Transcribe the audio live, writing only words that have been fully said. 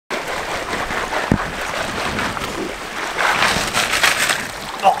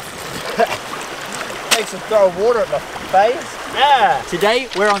wants to throw water at my face. Yeah. Today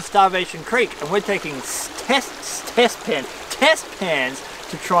we're on Starvation Creek and we're taking test pans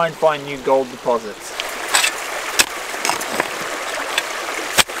to try and find new gold deposits.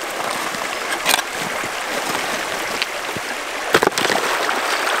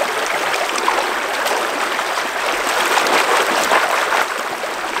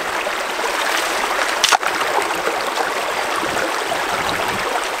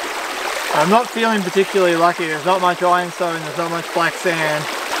 I'm not feeling particularly lucky. There's not much ironstone, there's not much black sand,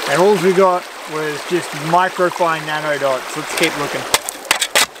 and all we got was just microfine nanodots. Let's keep looking.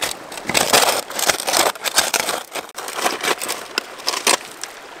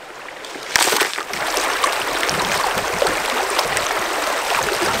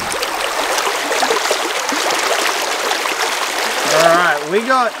 Alright, we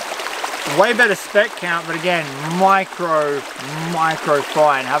got way better spec count, but again, micro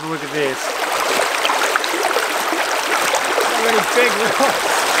fine. Have a look at this. Really big rocks.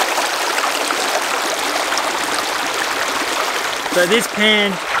 So this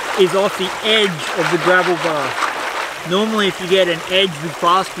pan is off the edge of the gravel bar. Normally if you get an edge with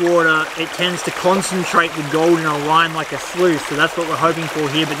fast water, it tends to concentrate the gold in a line like a sluice. So that's what we're hoping for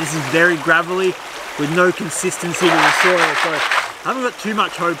here, but this is very gravelly with no consistency to the soil. So I haven't got too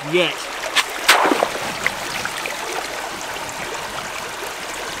much hope yet.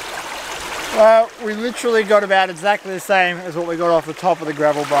 Well, we literally got about exactly the same as what we got off the top of the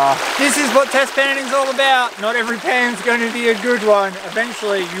gravel bar. This is what test panning is all about. Not every pan's going to be a good one.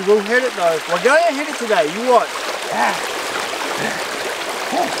 Eventually you will hit it though. We're going to hit it today, you watch.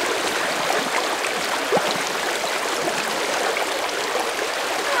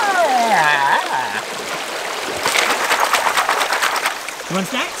 You want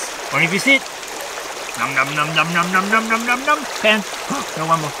snacks? Only if you sit. Num num num num num num num num num num. Pan. Oh, no,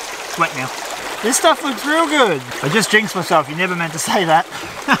 one more. Sweat now. This stuff looks real good. I just jinxed myself. You never meant to say that.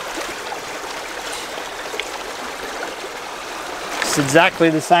 It's exactly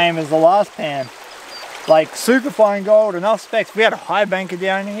the same as the last pan. Like super fine gold, enough specs. If we had a high banker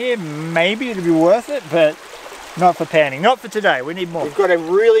down here, maybe it'd be worth it, but not for panning. Not for today. We need more. We've got a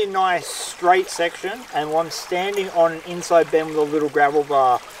really nice straight section, and I'm standing on an inside bend with a little gravel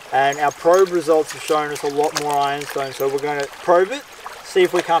bar, and our probe results have shown us a lot more ironstone, so we're going to probe it, see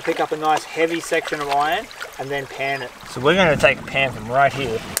if we can't pick up a nice heavy section of iron, and then pan it. So we're going to take a pan from right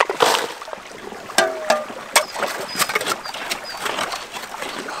here.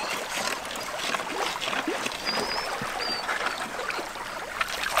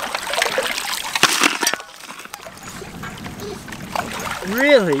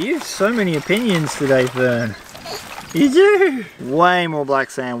 Really? You have so many opinions today, Fern. You do! Way more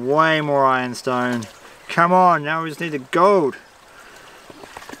black sand, way more ironstone. Come on, now we just need the gold.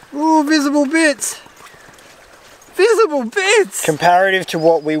 Ooh, visible bits! Visible bits! Comparative to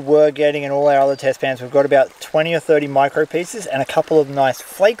what we were getting in all our other test pans, we've got about 20 or 30 micro pieces and a couple of nice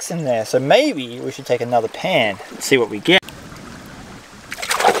flakes in there. So maybe we should take another pan and see what we get.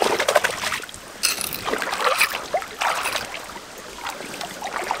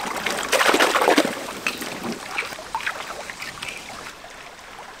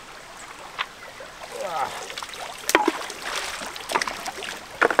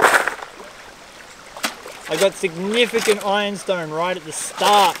 I got significant ironstone right at the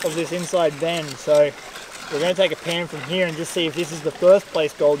start of this inside bend, so we're going to take a pan from here and just see if this is the first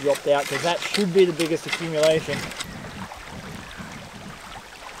place gold dropped out, because that should be the biggest accumulation.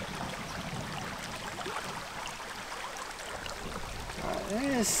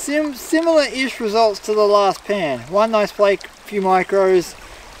 Similar-ish results to the last pan. One nice flake, a few micros.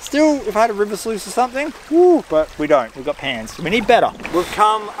 Still, if I had a river sluice or something, woo, but we don't. We've got pans. We need better. We've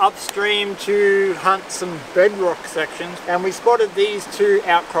come upstream to hunt some bedrock sections, and we spotted these two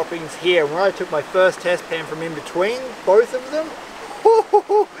outcroppings here. When I took my first test pan from in between both of them,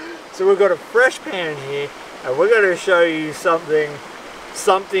 so we've got a fresh pan here, and we're going to show you something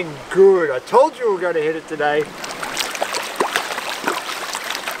good. I told you we were going to hit it today.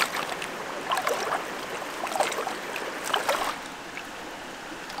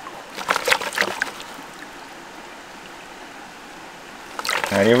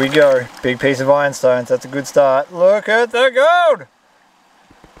 And here we go, big piece of ironstones, that's a good start. Look at the gold!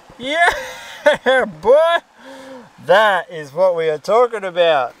 Yeah, boy! That is what we are talking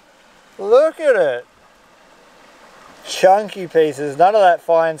about. Look at it. Chunky pieces, none of that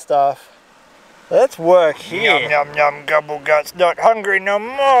fine stuff. Let's work here. Yum, yum, yum, gobble guts, not hungry no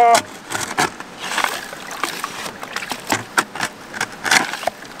more.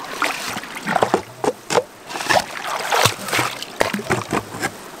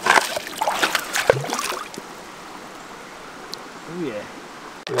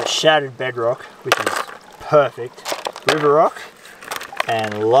 shattered bedrock, which is perfect, river rock,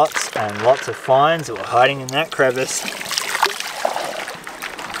 and lots of finds that were hiding in that crevice.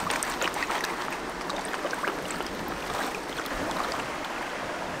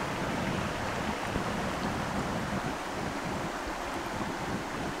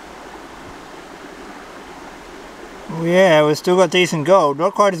 Yeah, we've still got decent gold.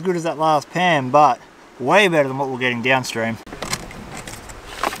 Not quite as good as that last pan, but way better than what we're getting downstream.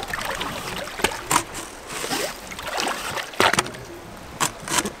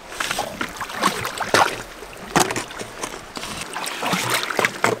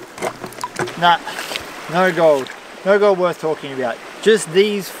 Nah, no gold. No gold worth talking about. Just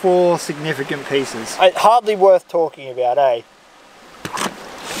these 4 significant pieces. Hardly worth talking about, eh?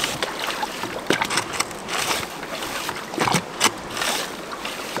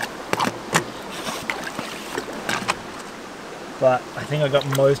 But I think I got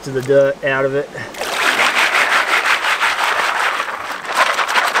most of the dirt out of it.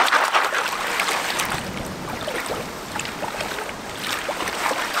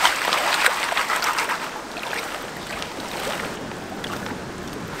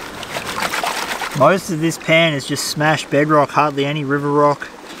 Most of this pan is just smashed bedrock, hardly any river rock.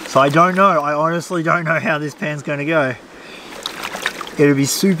 So I don't know, I honestly don't know how this pan's going to go. It would be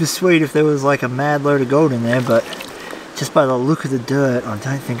super sweet if there was like a mad load of gold in there, but just by the look of the dirt, I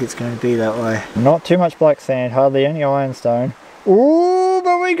don't think it's going to be that way. Not too much black sand, hardly any ironstone. Ooh,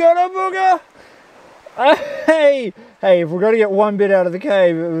 but we got a booger! Hey, if we're going to get one bit out of the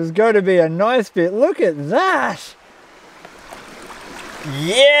cave, it was going to be a nice bit. Look at that!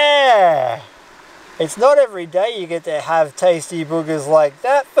 Yeah! It's not every day you get to have tasty boogers like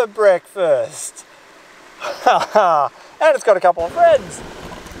that for breakfast. Haha, and it's got a couple of friends.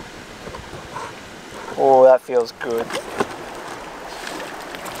 Oh, that feels good.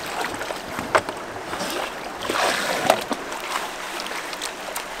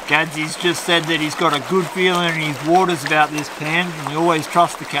 Gadsy's just said that he's got a good feeling in his waters about this pan, and you always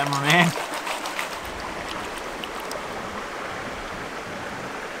trust the cameraman.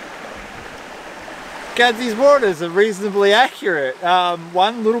 Gadsy's waters are reasonably accurate.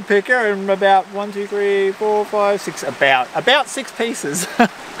 One little picker and about 1, 2, 3, 4, 5, 6, about 6 pieces.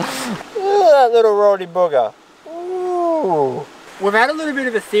 Ooh, that little roddy booger. Ooh. We've had a little bit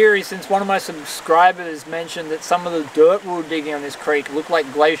of a theory since one of my subscribers mentioned that some of the dirt we were digging on this creek looked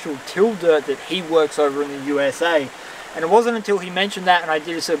like glacial till dirt that he works over in the USA. And it wasn't until he mentioned that and I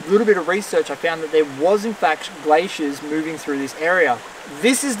did a little bit of research I found that there was in fact glaciers moving through this area.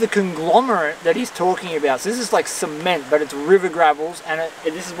 This is the conglomerate that he's talking about. So this is like cement, but it's river gravels, and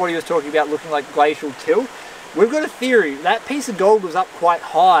this is what he was talking about looking like glacial till. We've got a theory. That piece of gold was up quite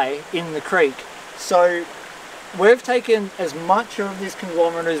high in the creek. So we've taken as much of this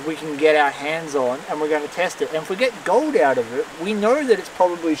conglomerate as we can get our hands on, and we're going to test it. And if we get gold out of it, we know that it's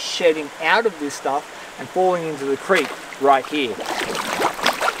probably shedding out of this stuff and falling into the creek right here.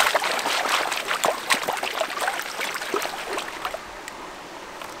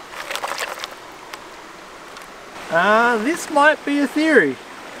 This might be a theory.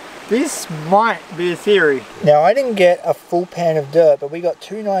 This might be a theory. Now I didn't get a full pan of dirt, but we got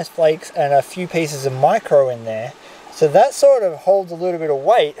 2 nice flakes and a few pieces of micro in there. So that sort of holds a little bit of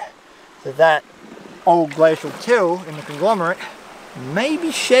weight that old glacial till in the conglomerate may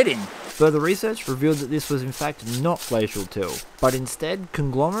be shedding. Further research revealed that this was in fact not glacial till, but instead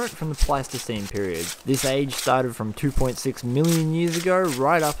conglomerate from the Pleistocene period. This age started from 2.6 million years ago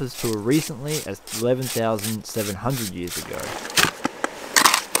right up as to recently as 11,700 years ago.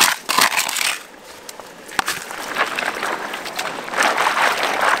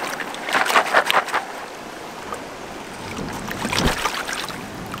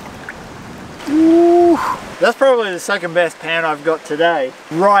 That's probably the second best pan I've got today.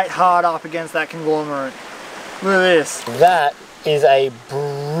 Right hard up against that conglomerate. Look at this. That is a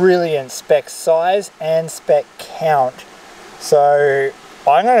brilliant spec size and spec count. So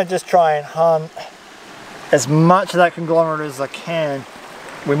I'm going to just try and hunt as much of that conglomerate as I can.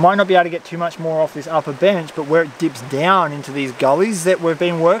 We might not be able to get too much more off this upper bench, but where it dips down into these gullies that we've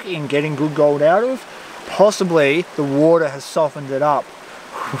been working and getting good gold out of, possibly the water has softened it up.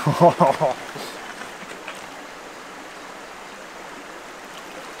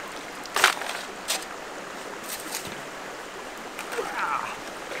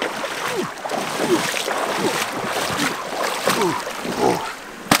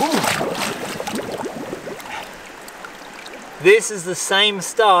 This is the same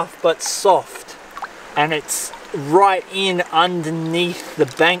stuff but soft, and it's right in underneath the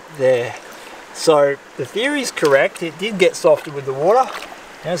bank there. So the theory's correct, it did get softer with the water,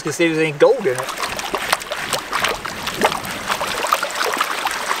 Now let's go see if there's any gold in it.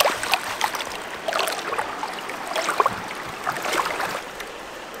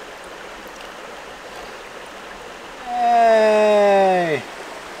 Hey!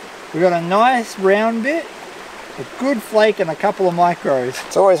 We got a nice round bit, a good flake and a couple of micros.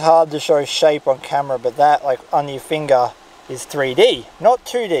 It's always hard to show shape on camera, but that, like on your finger, is 3D, not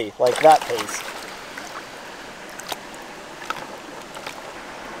 2D, like that piece.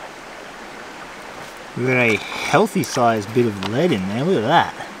 We've got a healthy sized bit of lead in there, look at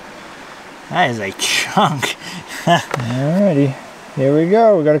that. That is a chunk. Alrighty, here we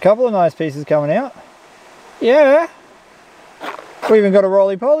go. We've got a couple of nice pieces coming out. Yeah. We even got a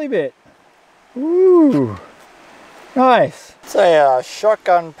roly-poly bit. Ooh, nice. It's a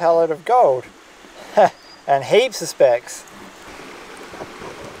shotgun pellet of gold. And heaps of specks.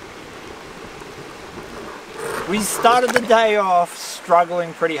 We started the day off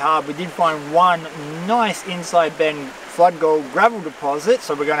struggling pretty hard. We did find one nice inside bend flood gold gravel deposit,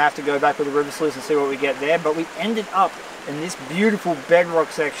 so we're going to have to go back with the river sluice and see what we get there. But we ended up in this beautiful bedrock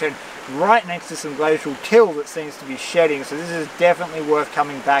section right next to some glacial till that seems to be shedding, so this is definitely worth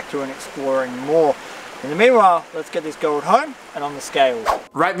coming back to and exploring more. In the meanwhile, let's get this gold home and on the scales.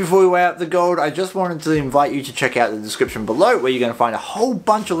 Right before we weigh up the gold, I just wanted to invite you to check out the description below, where you're going to find a whole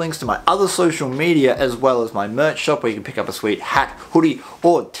bunch of links to my other social media, as well as my merch shop, where you can pick up a sweet hat, hoodie,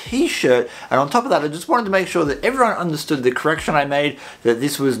 or t-shirt. And on top of that, I just wanted to make sure that everyone understood the correction I made, that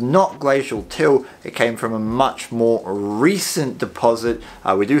this was not glacial till. It came from a much more recent deposit.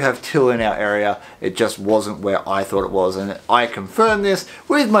 We do have till in our area, it just wasn't where I thought it was, and I confirmed this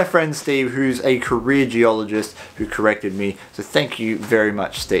with my friend Steve, who's a career geologist, who corrected me. So thank you very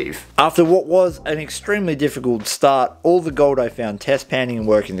much, Steve. After what was an extremely difficult start, all the gold I found test panning and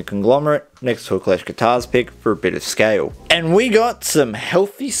working the conglomerate next to a Clash Guitars pick for a bit of scale. And we got some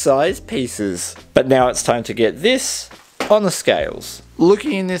healthy sized pieces. But now it's time to get this on the scales.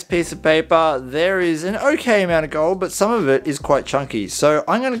 Looking in this piece of paper, there is an okay amount of gold, but some of it is quite chunky. So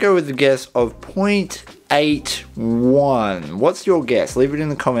I'm going to go with the guess of 0.81. What's your guess? Leave it in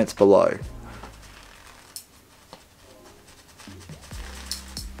the comments below.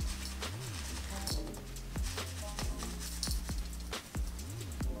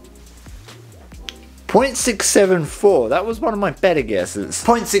 .674, that was one of my better guesses.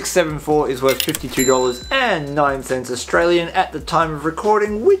 .674 is worth $52.09 Australian at the time of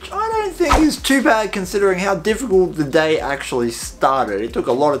recording, which I don't think is too bad considering how difficult the day actually started. It took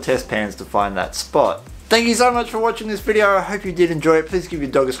a lot of test pans to find that spot. Thank you so much for watching this video. I hope you did enjoy it. Please give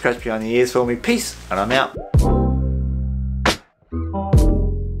your dog a scratch behind the ears for me. Peace, and I'm out.